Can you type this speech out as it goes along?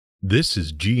This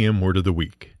is GM Word of the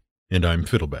Week, and I'm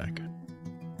Fiddleback.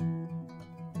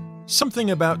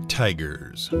 Something about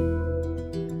tigers.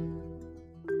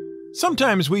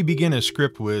 Sometimes we begin a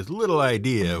script with little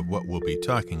idea of what we'll be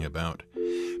talking about.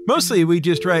 Mostly we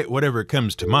just write whatever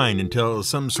comes to mind until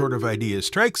some sort of idea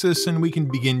strikes us and we can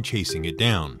begin chasing it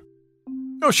down.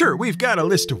 Oh sure, we've got a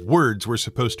list of words we're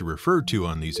supposed to refer to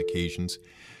on these occasions,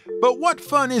 but what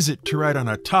fun is it to write on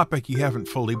a topic you haven't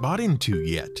fully bought into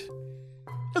yet?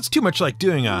 That's too much like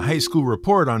doing a high school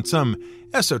report on some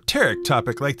esoteric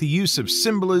topic like the use of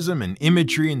symbolism and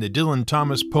imagery in the Dylan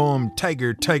Thomas poem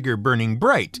Tiger, Tiger, Burning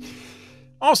Bright.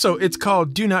 Also, it's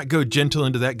called Do Not Go Gentle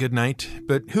Into That Good Night,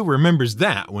 but who remembers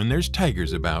that when there's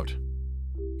tigers about?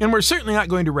 And we're certainly not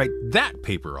going to write that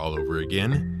paper all over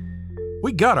again.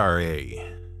 We got our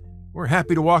A. We're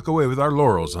happy to walk away with our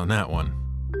laurels on that one.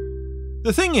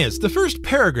 The thing is, the first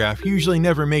paragraph usually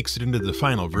never makes it into the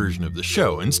final version of the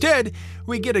show. Instead,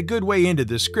 we get a good way into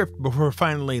the script before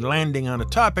finally landing on a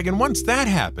topic, and once that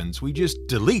happens, we just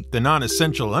delete the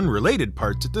non-essential, unrelated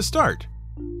parts at the start.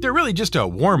 They're really just a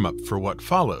warm-up for what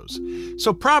follows.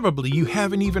 So probably you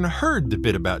haven't even heard the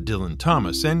bit about Dylan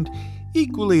Thomas, and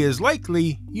equally as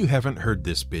likely, you haven't heard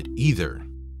this bit either.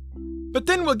 But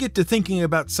then we'll get to thinking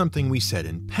about something we said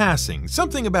in passing,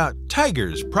 something about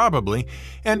tigers probably,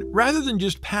 and rather than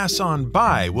just pass on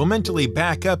by, we'll mentally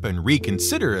back up and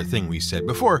reconsider a thing we said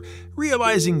before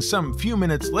realizing some few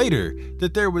minutes later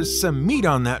that there was some meat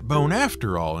on that bone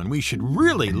after all, and we should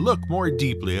really look more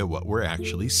deeply at what we're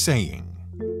actually saying.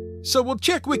 So we'll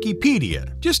check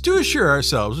Wikipedia, just to assure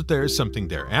ourselves that there is something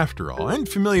there after all, and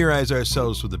familiarize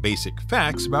ourselves with the basic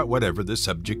facts about whatever the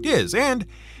subject is. And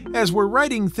as we're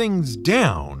writing things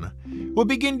down, we'll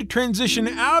begin to transition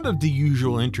out of the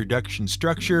usual introduction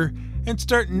structure and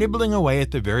start nibbling away at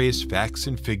the various facts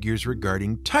and figures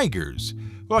regarding tigers,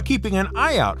 while keeping an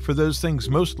eye out for those things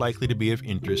most likely to be of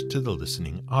interest to the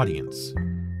listening audience.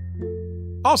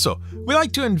 Also, we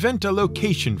like to invent a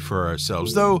location for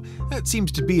ourselves, though that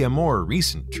seems to be a more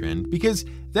recent trend, because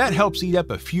that helps eat up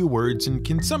a few words and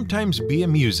can sometimes be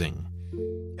amusing.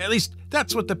 At least,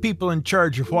 that's what the people in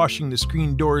charge of washing the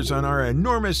screen doors on our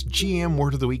enormous GM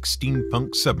Word of the Week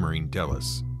steampunk submarine tell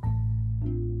us.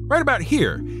 Right about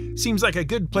here seems like a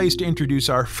good place to introduce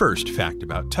our first fact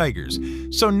about tigers,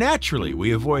 so naturally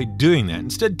we avoid doing that,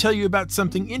 instead tell you about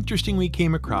something interesting we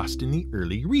came across in the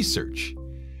early research.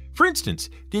 For instance,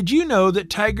 did you know that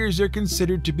tigers are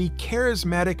considered to be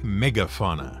charismatic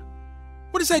megafauna?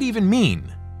 What does that even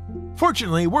mean?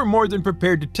 Fortunately, we're more than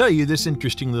prepared to tell you this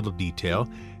interesting little detail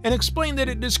and explain that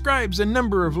it describes a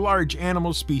number of large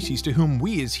animal species to whom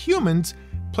we as humans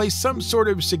place some sort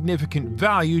of significant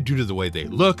value due to the way they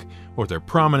look or their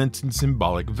prominence and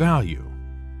symbolic value.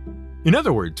 In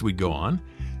other words, we go on,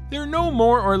 they're no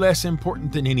more or less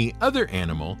important than any other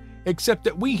animal, except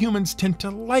that we humans tend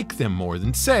to like them more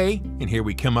than, say, and here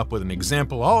we come up with an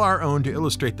example all our own to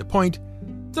illustrate the point,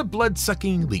 the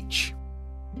blood-sucking leech.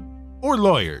 Or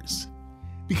lawyers.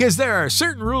 Because there are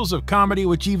certain rules of comedy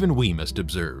which even we must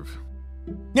observe.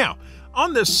 Now,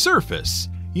 on the surface,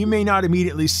 you may not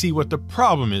immediately see what the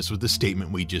problem is with the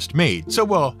statement we just made, so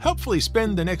we'll helpfully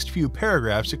spend the next few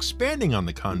paragraphs expanding on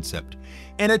the concept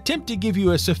and attempt to give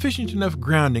you a sufficient enough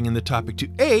grounding in the topic to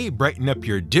A, brighten up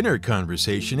your dinner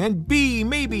conversation, and B,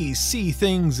 maybe see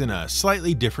things in a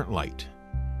slightly different light.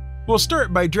 We'll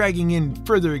start by dragging in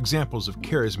further examples of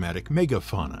charismatic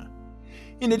megafauna.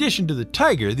 In addition to the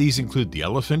tiger, these include the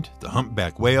elephant, the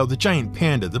humpback whale, the giant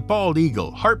panda, the bald eagle,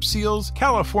 harp seals,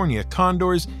 California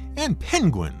condors, and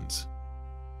penguins.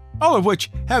 All of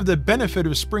which have the benefit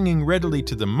of springing readily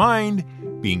to the mind,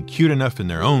 being cute enough in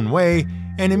their own way,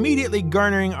 and immediately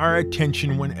garnering our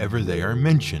attention whenever they are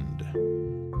mentioned.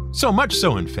 So much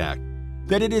so, in fact,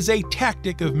 that it is a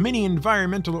tactic of many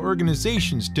environmental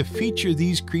organizations to feature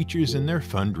these creatures in their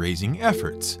fundraising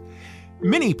efforts.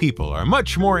 Many people are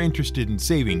much more interested in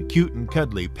saving cute and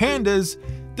cuddly pandas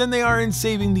than they are in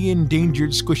saving the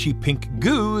endangered squishy pink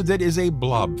goo that is a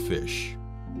blobfish.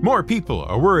 More people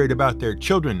are worried about their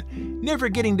children never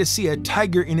getting to see a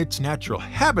tiger in its natural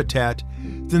habitat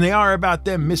than they are about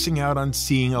them missing out on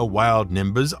seeing a wild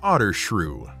Nimba's otter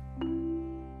shrew.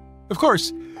 Of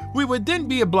course, we would then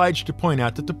be obliged to point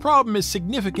out that the problem is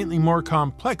significantly more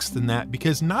complex than that,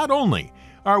 because not only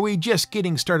are we just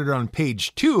getting started on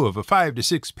page 2 of a 5 to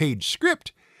 6 page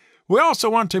script, we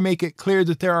also want to make it clear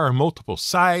that there are multiple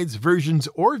sides, versions,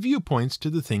 or viewpoints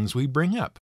to the things we bring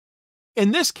up.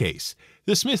 In this case,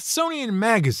 the Smithsonian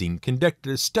Magazine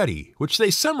conducted a study which they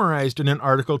summarized in an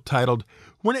article titled,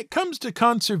 "When It Comes to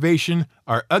Conservation,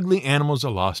 Are Ugly Animals a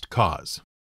Lost Cause?"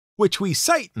 which we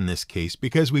cite in this case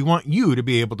because we want you to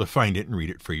be able to find it and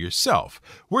read it for yourself.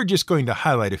 We're just going to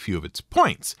highlight a few of its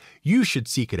points. You should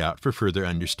seek it out for further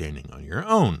understanding on your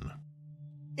own.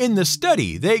 In the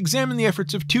study, they examine the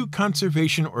efforts of two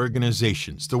conservation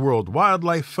organizations, the World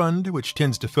Wildlife Fund, which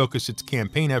tends to focus its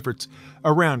campaign efforts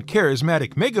around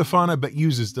charismatic megafauna but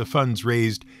uses the funds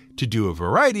raised to do a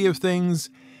variety of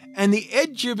things, and the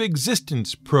Edge of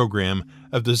Existence program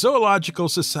of the Zoological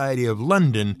Society of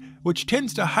London, which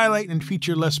tends to highlight and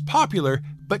feature less popular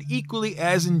but equally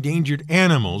as endangered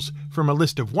animals from a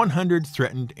list of 100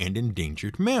 threatened and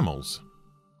endangered mammals.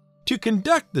 To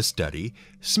conduct the study,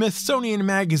 Smithsonian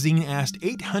Magazine asked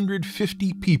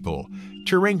 850 people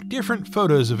to rank different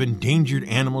photos of endangered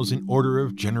animals in order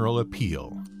of general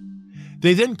appeal.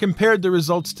 They then compared the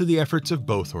results to the efforts of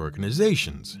both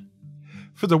organizations.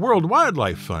 For the World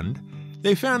Wildlife Fund,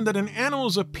 they found that an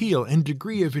animal's appeal and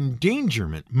degree of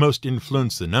endangerment most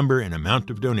influenced the number and amount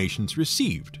of donations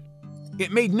received.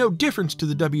 It made no difference to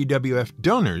the WWF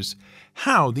donors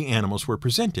how the animals were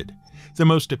presented. The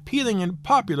most appealing and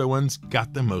popular ones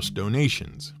got the most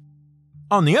donations.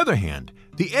 On the other hand,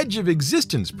 the Edge of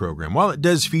Existence program, while it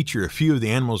does feature a few of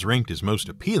the animals ranked as most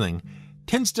appealing,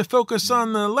 tends to focus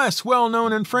on the less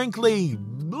well-known and frankly,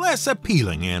 less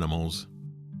appealing animals.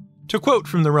 To quote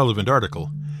from the relevant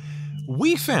article,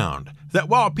 "We found that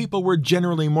while people were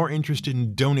generally more interested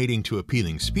in donating to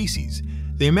appealing species,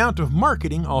 the amount of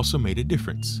marketing also made a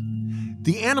difference.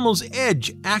 The animal's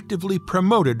edge actively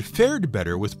promoted fared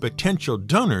better with potential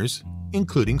donors,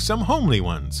 including some homely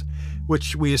ones,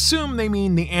 which we assume they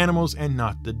mean the animals and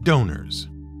not the donors.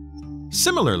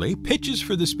 Similarly, pitches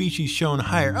for the species shown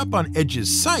higher up on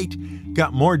Edge's site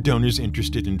got more donors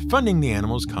interested in funding the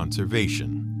animal's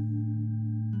conservation."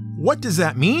 What does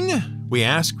that mean? We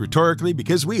ask rhetorically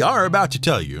because we are about to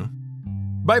tell you.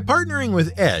 By partnering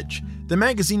with Edge, the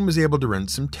magazine was able to run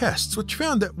some tests, which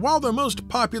found that while the most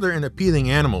popular and appealing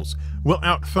animals will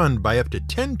outfund by up to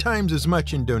 10 times as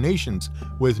much in donations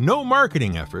with no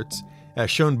marketing efforts, as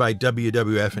shown by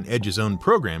WWF and Edge's own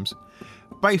programs,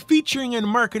 by featuring and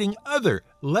marketing other,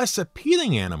 less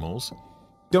appealing animals,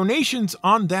 donations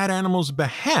on that animal's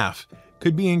behalf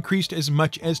could be increased as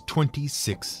much as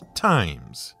 26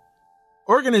 times.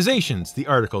 Organizations, the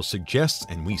article suggests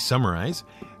and we summarize,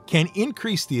 can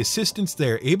increase the assistance they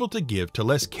are able to give to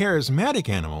less charismatic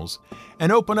animals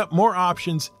and open up more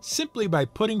options simply by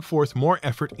putting forth more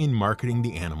effort in marketing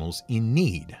the animals in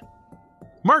need.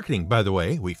 Marketing, by the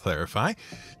way, we clarify,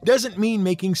 doesn't mean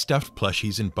making stuffed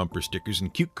plushies and bumper stickers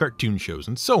and cute cartoon shows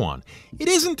and so on. It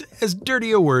isn't as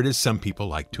dirty a word as some people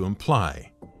like to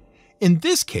imply. In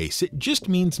this case, it just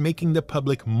means making the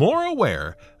public more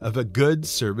aware of a good,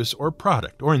 service, or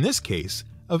product, or in this case,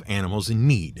 of animals in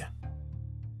need.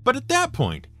 But at that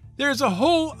point, there is a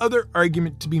whole other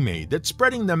argument to be made that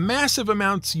spreading the massive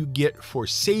amounts you get for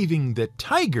saving the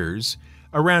tigers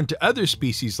around to other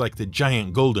species like the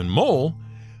giant golden mole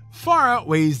far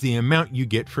outweighs the amount you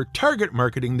get for target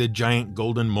marketing the giant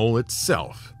golden mole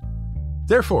itself.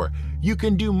 Therefore, you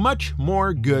can do much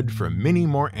more good for many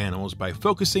more animals by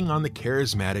focusing on the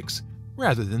charismatics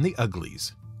rather than the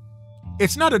uglies.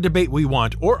 It's not a debate we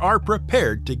want or are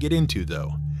prepared to get into,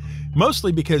 though.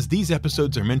 Mostly because these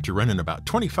episodes are meant to run in about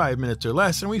 25 minutes or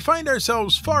less, and we find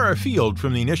ourselves far afield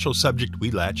from the initial subject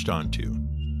we latched onto.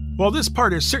 While this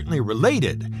part is certainly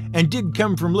related, and did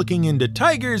come from looking into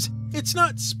tigers, it's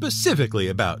not specifically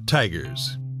about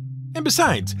tigers. And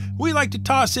besides, we like to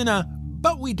toss in a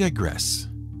 "but we digress"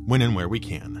 when and where we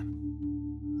can.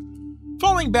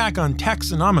 Falling back on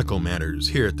taxonomical matters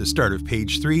here at the start of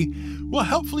page 3, we'll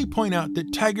helpfully point out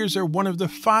that tigers are one of the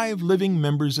 5 living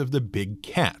members of the big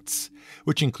cats,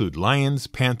 which include lions,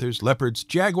 panthers, leopards,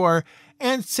 jaguar,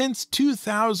 and since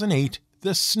 2008,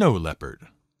 the snow leopard.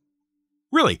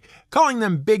 Really, calling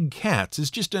them big cats is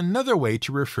just another way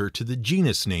to refer to the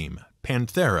genus name,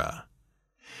 Panthera.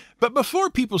 But before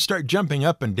people start jumping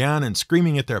up and down and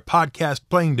screaming at their podcast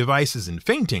playing devices and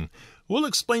fainting, we'll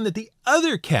explain that the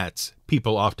other cats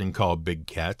people often call big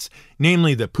cats,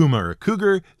 namely the puma or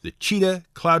cougar, the cheetah,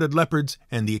 clouded leopards,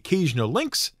 and the occasional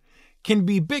lynx, can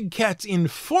be big cats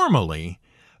informally,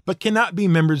 but cannot be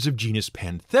members of genus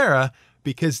Panthera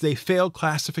because they fail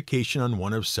classification on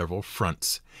one of several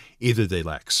fronts. Either they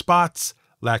lack spots,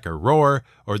 lack a roar,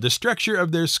 or the structure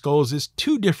of their skulls is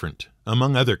too different,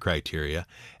 among other criteria,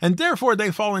 and therefore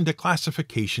they fall into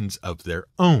classifications of their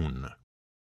own.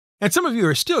 And some of you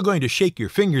are still going to shake your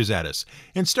fingers at us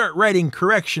and start writing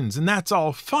corrections, and that's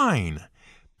all fine.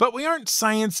 But we aren't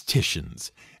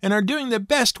scienticians and are doing the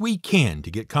best we can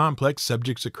to get complex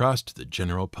subjects across to the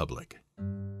general public.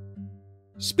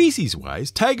 Species-wise,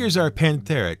 tigers are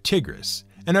Panthera tigris,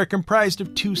 and are comprised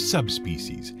of two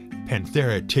subspecies,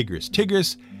 Panthera tigris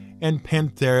tigris and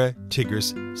Panthera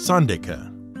tigris sondica.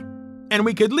 And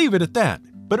we could leave it at that,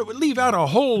 but it would leave out a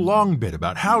whole long bit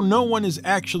about how no one is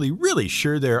actually really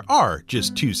sure there are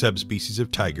just two subspecies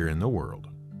of tiger in the world.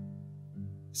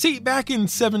 See, back in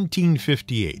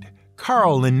 1758,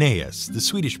 Carl Linnaeus, the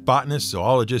Swedish botanist,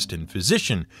 zoologist, and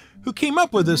physician who came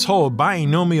up with this whole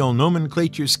binomial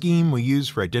nomenclature scheme we use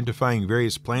for identifying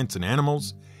various plants and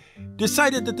animals,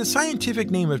 decided that the scientific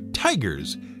name of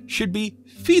tigers should be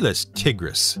Felis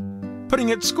tigris, putting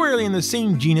it squarely in the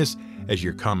same genus as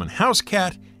your common house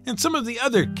cat and some of the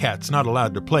other cats not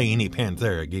allowed to play any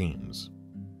Panthera games.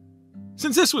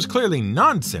 Since this was clearly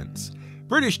nonsense,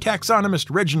 British taxonomist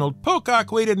Reginald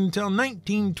Pocock waited until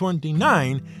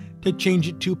 1929 to change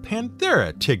it to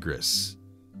Panthera tigris.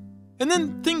 And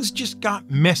then things just got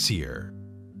messier.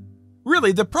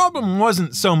 Really, the problem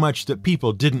wasn't so much that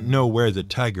people didn't know where the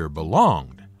tiger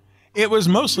belonged. It was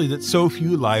mostly that so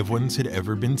few live ones had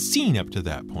ever been seen up to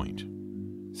that point.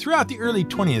 Throughout the early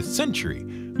 20th century,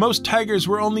 most tigers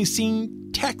were only seen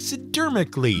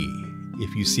taxidermically,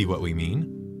 if you see what we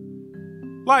mean.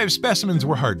 Live specimens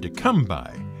were hard to come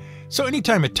by, so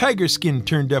anytime a tiger skin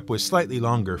turned up with slightly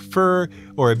longer fur,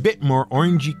 or a bit more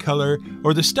orangey color,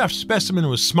 or the stuffed specimen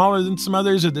was smaller than some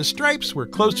others, or the stripes were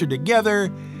closer together,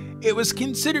 it was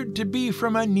considered to be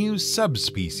from a new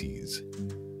subspecies,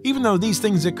 even though these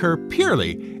things occur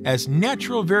purely as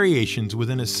natural variations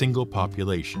within a single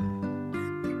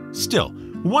population. Still,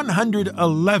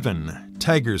 111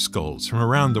 tiger skulls from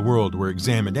around the world were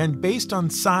examined, and based on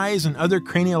size and other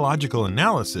craniological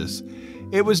analysis,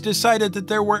 it was decided that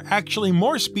there were actually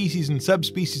more species and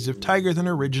subspecies of tiger than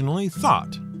originally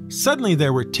thought. Suddenly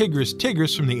there were Tigris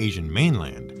tigris from the Asian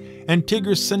mainland, and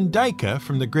Tigris sondica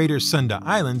from the Greater Sunda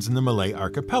Islands in the Malay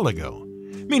archipelago,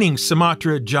 meaning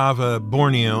Sumatra, Java,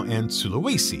 Borneo, and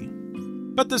Sulawesi.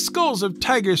 But the skulls of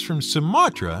tigers from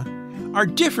Sumatra are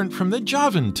different from the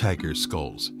Javan tiger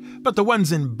skulls, but the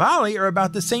ones in Bali are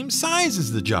about the same size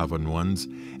as the Javan ones,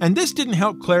 and this didn't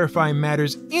help clarify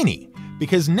matters any,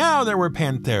 because now there were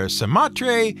Panthera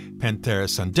sumatrae, Panthera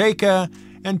sondica,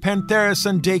 and Panthera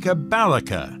sondica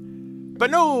balica, but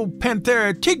no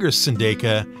Panthera tigris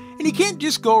sondica, and you can't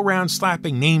just go around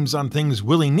slapping names on things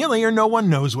willy-nilly or no one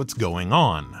knows what's going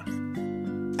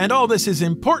on. And all this is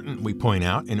important, we point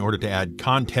out, in order to add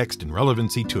context and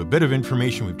relevancy to a bit of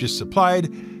information we've just supplied,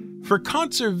 for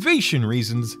conservation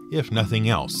reasons, if nothing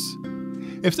else.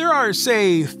 If there are,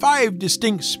 say, 5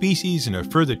 distinct species and a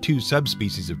further 2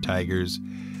 subspecies of tigers,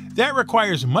 that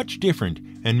requires much different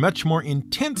and much more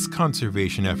intense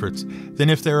conservation efforts than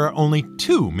if there are only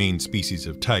 2 main species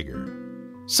of tiger.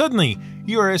 Suddenly,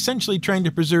 you are essentially trying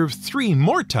to preserve 3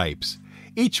 more types,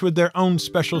 each with their own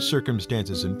special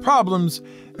circumstances and problems,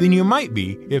 than you might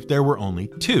be if there were only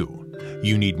 2.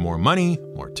 You need more money,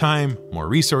 more time, more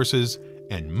resources,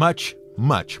 and much,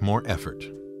 much more effort.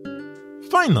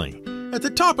 Finally, at the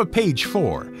top of page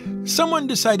 4, someone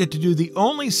decided to do the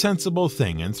only sensible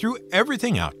thing and threw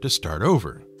everything out to start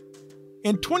over.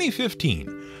 In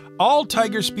 2015, all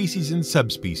tiger species and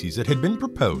subspecies that had been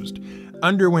proposed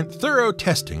underwent thorough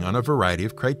testing on a variety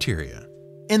of criteria.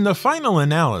 In the final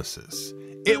analysis,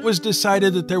 it was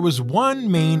decided that there was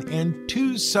 1 main and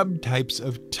 2 subtypes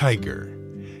of tiger.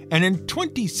 And in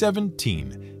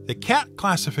 2017, the Cat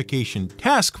Classification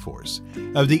Task Force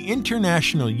of the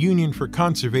International Union for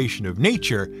Conservation of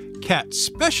Nature Cat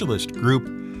Specialist Group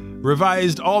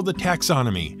revised all the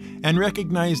taxonomy and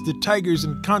recognized the tigers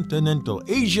in continental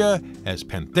Asia as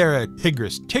Panthera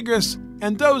tigris tigris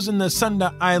and those in the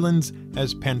Sunda Islands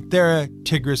as Panthera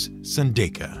tigris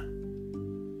sondica.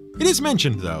 It is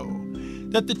mentioned, though,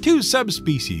 that the 2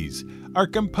 subspecies are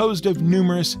composed of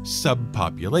numerous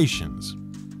subpopulations.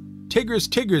 Tigris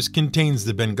tigris contains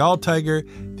the Bengal tiger,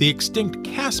 the extinct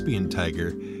Caspian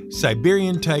tiger,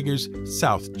 Siberian tigers,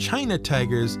 South China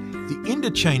tigers, the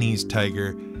Indochinese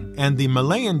tiger, and the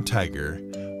Malayan tiger,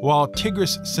 while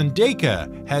Tigris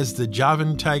sondica has the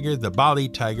Javan tiger, the Bali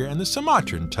tiger, and the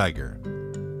Sumatran tiger,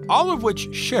 all of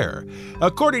which share,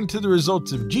 according to the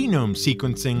results of genome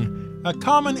sequencing, a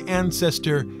common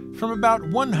ancestor from about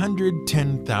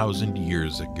 110,000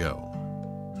 years ago.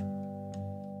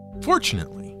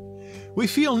 Fortunately, we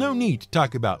feel no need to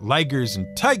talk about ligers and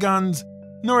tigons,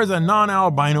 nor the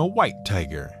non-albino white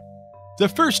tiger. The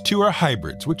first 2 are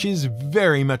hybrids, which is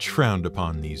very much frowned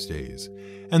upon these days,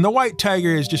 and the white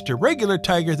tiger is just a regular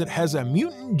tiger that has a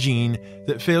mutant gene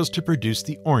that fails to produce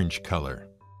the orange color.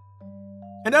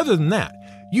 And other than that,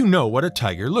 you know what a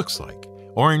tiger looks like.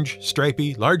 Orange,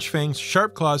 stripy, large fangs,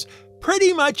 sharp claws,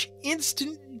 pretty much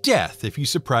instant death if you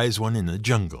surprise one in the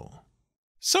jungle.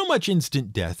 So much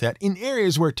instant death that in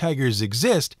areas where tigers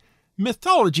exist,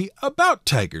 mythology about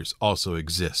tigers also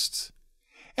exists.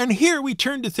 And here we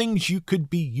turn to things you could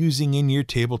be using in your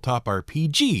tabletop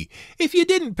RPG if you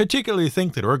didn't particularly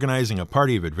think that organizing a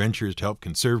party of adventurers to help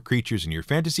conserve creatures in your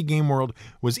fantasy game world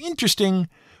was interesting,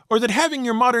 or that having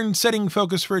your modern setting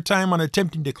focus for a time on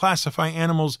attempting to classify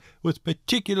animals with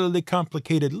particularly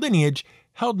complicated lineage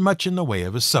held much in the way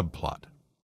of a subplot.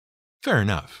 Fair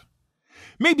enough.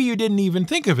 Maybe you didn't even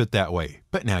think of it that way,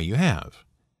 but now you have.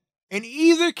 In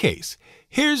either case,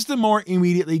 here's the more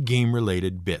immediately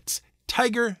game-related bits.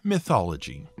 Tiger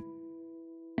mythology.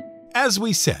 As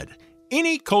we said,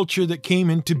 any culture that came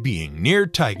into being near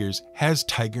tigers has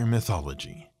tiger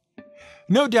mythology.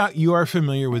 No doubt you are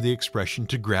familiar with the expression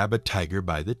to grab a tiger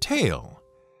by the tail.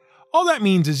 All that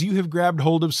means is you have grabbed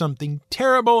hold of something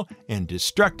terrible and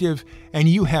destructive, and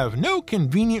you have no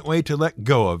convenient way to let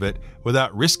go of it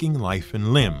without risking life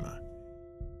and limb.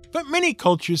 But many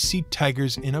cultures see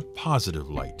tigers in a positive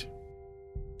light.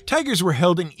 Tigers were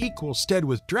held in equal stead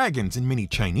with dragons in many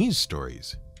Chinese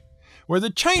stories. Where the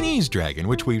Chinese dragon,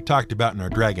 which we've talked about in our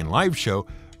Dragon Live show,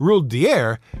 ruled the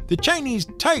air, the Chinese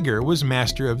tiger was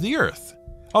master of the earth.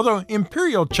 Although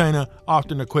Imperial China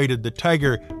often equated the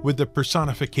tiger with the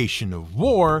personification of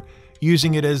war,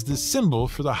 using it as the symbol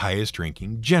for the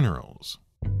highest-ranking generals.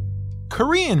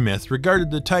 Korean myth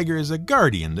regarded the tiger as a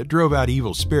guardian that drove out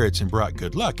evil spirits and brought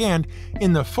good luck, and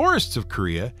in the forests of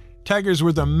Korea, tigers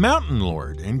were the mountain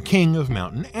lord and king of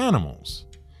mountain animals.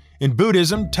 In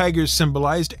Buddhism, tigers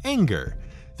symbolized anger.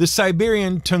 The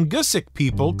Siberian Tungusic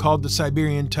people called the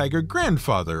Siberian tiger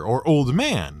grandfather or old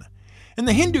man. And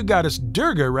the Hindu goddess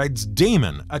Durga rides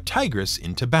Daemon, a tigress,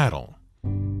 into battle.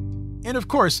 And of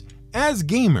course, as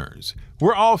gamers,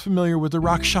 we're all familiar with the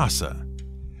Rakshasa.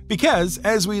 Because,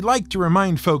 as we like to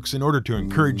remind folks in order to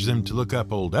encourage them to look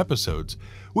up old episodes,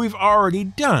 we've already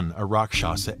done a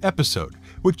Rakshasa episode,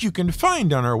 which you can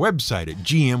find on our website at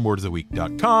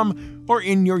gmwordoftheweek.com or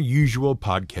in your usual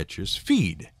podcatcher's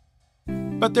feed.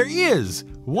 But there is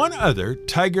one other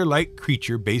tiger-like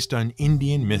creature based on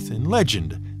Indian myth and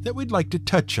legend that we'd like to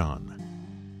touch on,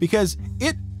 because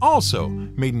it also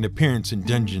made an appearance in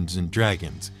Dungeons &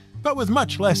 Dragons, but with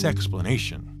much less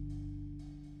explanation.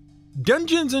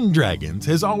 Dungeons & Dragons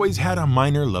has always had a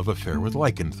minor love affair with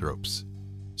lycanthropes.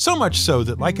 So much so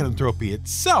that lycanthropy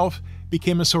itself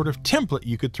became a sort of template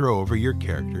you could throw over your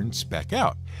character and spec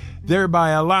out,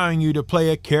 thereby allowing you to play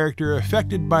a character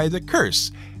affected by the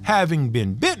curse, having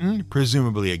been bitten,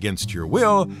 presumably against your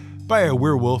will, by a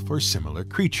werewolf or similar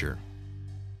creature.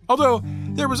 Although,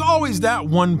 there was always that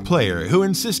one player who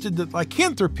insisted that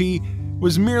lycanthropy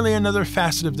was merely another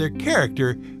facet of their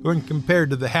character when compared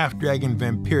to the half-dragon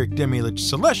vampiric demi-lich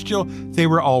celestial they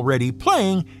were already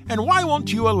playing, and why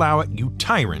won't you allow it, you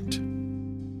tyrant?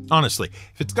 Honestly,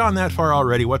 if it's gone that far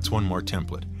already, what's one more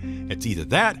template? It's either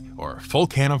that or a full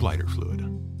can of lighter fluid.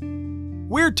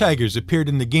 Weretigers appeared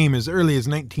in the game as early as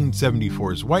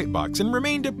 1974's White Box and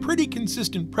remained a pretty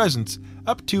consistent presence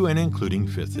up to and including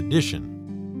 5th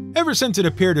edition. Ever since it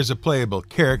appeared as a playable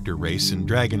character race in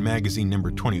Dragon Magazine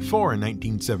number 24 in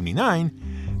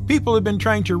 1979, people have been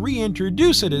trying to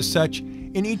reintroduce it as such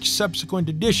in each subsequent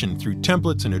edition through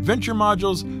templates and adventure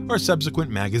modules or subsequent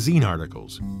magazine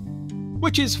articles.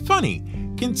 Which is funny,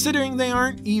 considering they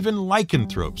aren't even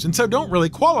lycanthropes and so don't really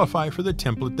qualify for the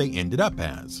template they ended up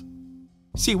as.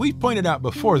 See, we've pointed out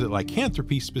before that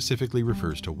lycanthropy specifically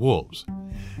refers to wolves.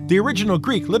 The original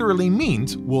Greek literally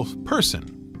means wolf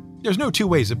person. There's no two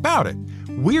ways about it.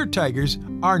 Weretigers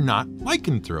are not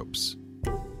lycanthropes.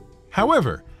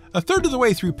 However, a third of the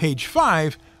way through page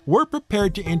 5, we're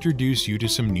prepared to introduce you to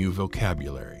some new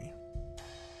vocabulary.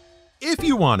 If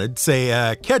you wanted, say,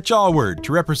 a catch-all word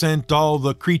to represent all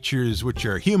the creatures which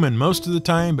are human most of the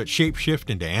time but shapeshift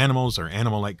into animals or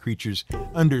animal-like creatures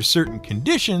under certain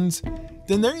conditions,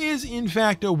 then there is in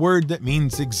fact a word that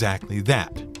means exactly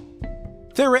that.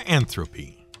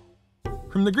 Therianthropy.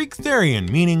 From the Greek therion,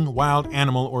 meaning wild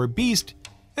animal or beast,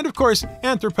 and of course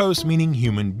anthropos meaning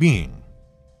human being.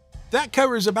 That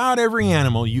covers about every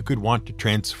animal you could want to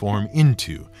transform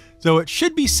into, though it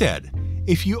should be said,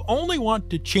 if you only want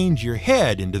to change your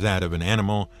head into that of an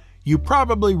animal, you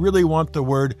probably really want the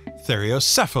word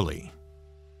theriocephaly.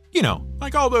 You know,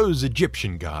 like all those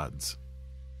Egyptian gods.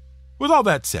 With all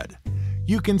that said,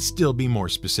 you can still be more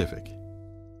specific.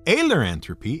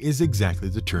 Aileranthropy is exactly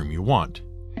the term you want.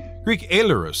 Greek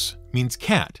aileros means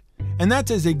cat, and that's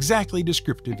as exactly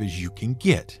descriptive as you can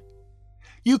get.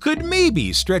 You could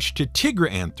maybe stretch to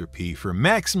tigraanthropy for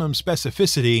maximum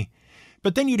specificity,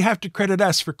 but then you'd have to credit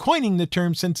us for coining the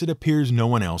term since it appears no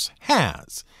one else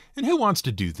has, and who wants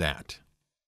to do that?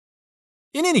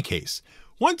 In any case,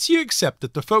 Once you accept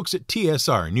that the folks at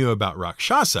TSR knew about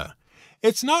Rakshasa,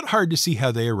 it's not hard to see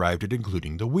how they arrived at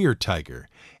including the weretiger.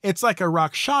 It's like a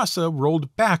Rakshasa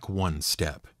rolled back one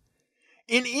step.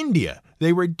 In India,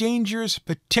 they were dangerous,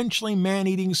 potentially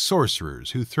man-eating sorcerers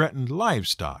who threatened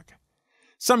livestock.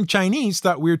 Some Chinese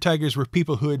thought weretigers were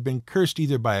people who had been cursed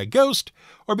either by a ghost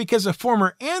or because a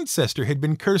former ancestor had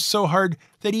been cursed so hard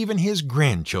that even his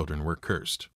grandchildren were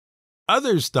cursed.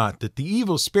 Others thought that the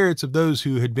evil spirits of those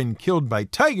who had been killed by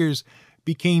tigers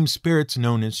became spirits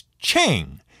known as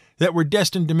Chang, that were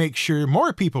destined to make sure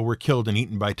more people were killed and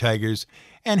eaten by tigers,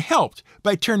 and helped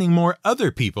by turning more other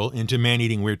people into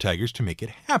man-eating weretigers to make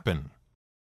it happen.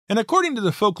 And according to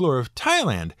the folklore of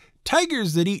Thailand,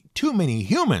 tigers that eat too many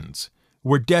humans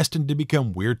were destined to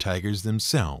become weretigers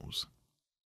themselves.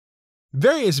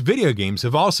 Various video games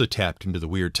have also tapped into the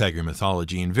weretiger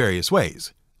mythology in various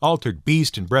ways. Altered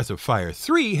Beast and Breath of Fire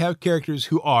 3 have characters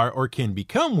who are or can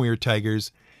become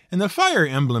weretigers, and the Fire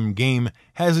Emblem game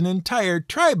has an entire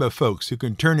tribe of folks who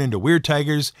can turn into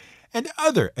weretigers and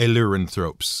other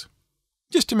Eluranthropes,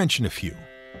 just to mention a few.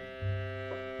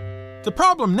 The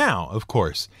problem now, of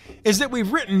course, is that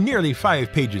we've written nearly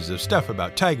 5 pages of stuff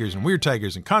about tigers and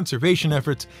weretigers and conservation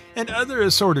efforts and other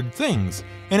assorted things,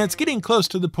 and it's getting close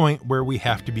to the point where we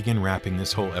have to begin wrapping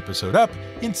this whole episode up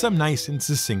in some nice and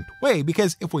succinct way,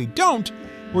 because if we don't,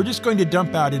 we're just going to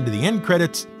dump out into the end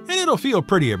credits and it'll feel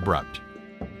pretty abrupt.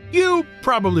 You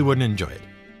probably wouldn't enjoy it.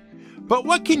 But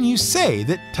what can you say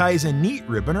that ties a neat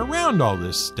ribbon around all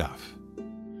this stuff?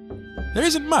 There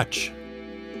isn't much.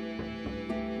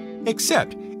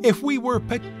 Except, if we were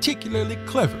particularly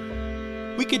clever,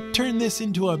 we could turn this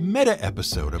into a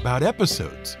meta-episode about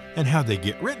episodes and how they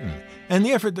get written, and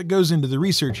the effort that goes into the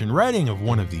research and writing of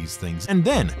one of these things. And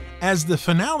then, as the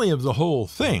finale of the whole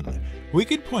thing, we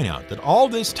could point out that all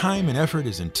this time and effort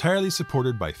is entirely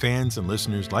supported by fans and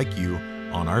listeners like you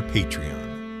on our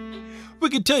Patreon.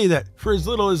 We could tell you that for as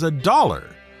little as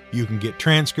 $1, you can get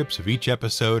transcripts of each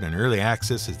episode and early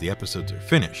access as the episodes are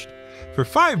finished. For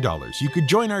 $5, you could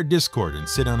join our Discord and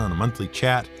sit in on a monthly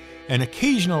chat and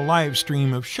occasional live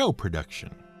stream of show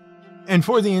production. And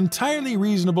for the entirely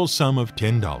reasonable sum of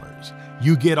 $10,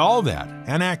 you get all that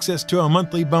and access to a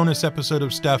monthly bonus episode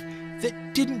of stuff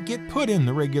that didn't get put in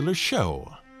the regular show.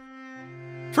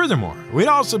 Furthermore, we'd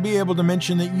also be able to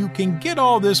mention that you can get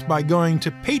all this by going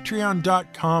to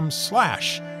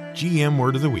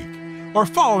patreon.com/GMWordOfTheWeek or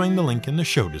following the link in the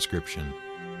show description.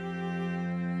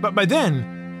 But by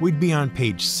then, we'd be on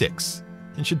page 6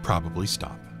 and should probably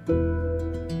stop.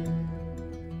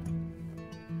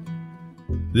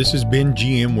 This has been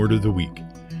GM Word of the Week.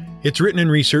 It's written and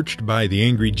researched by The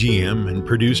Angry GM and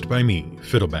produced by me,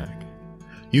 Fiddleback.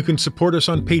 You can support us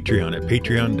on Patreon at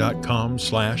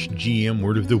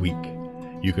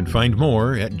patreon.com/GMWordOfTheWeek. You can find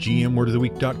more at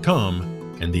gmwordoftheweek.com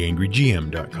and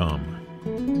theangrygm.com.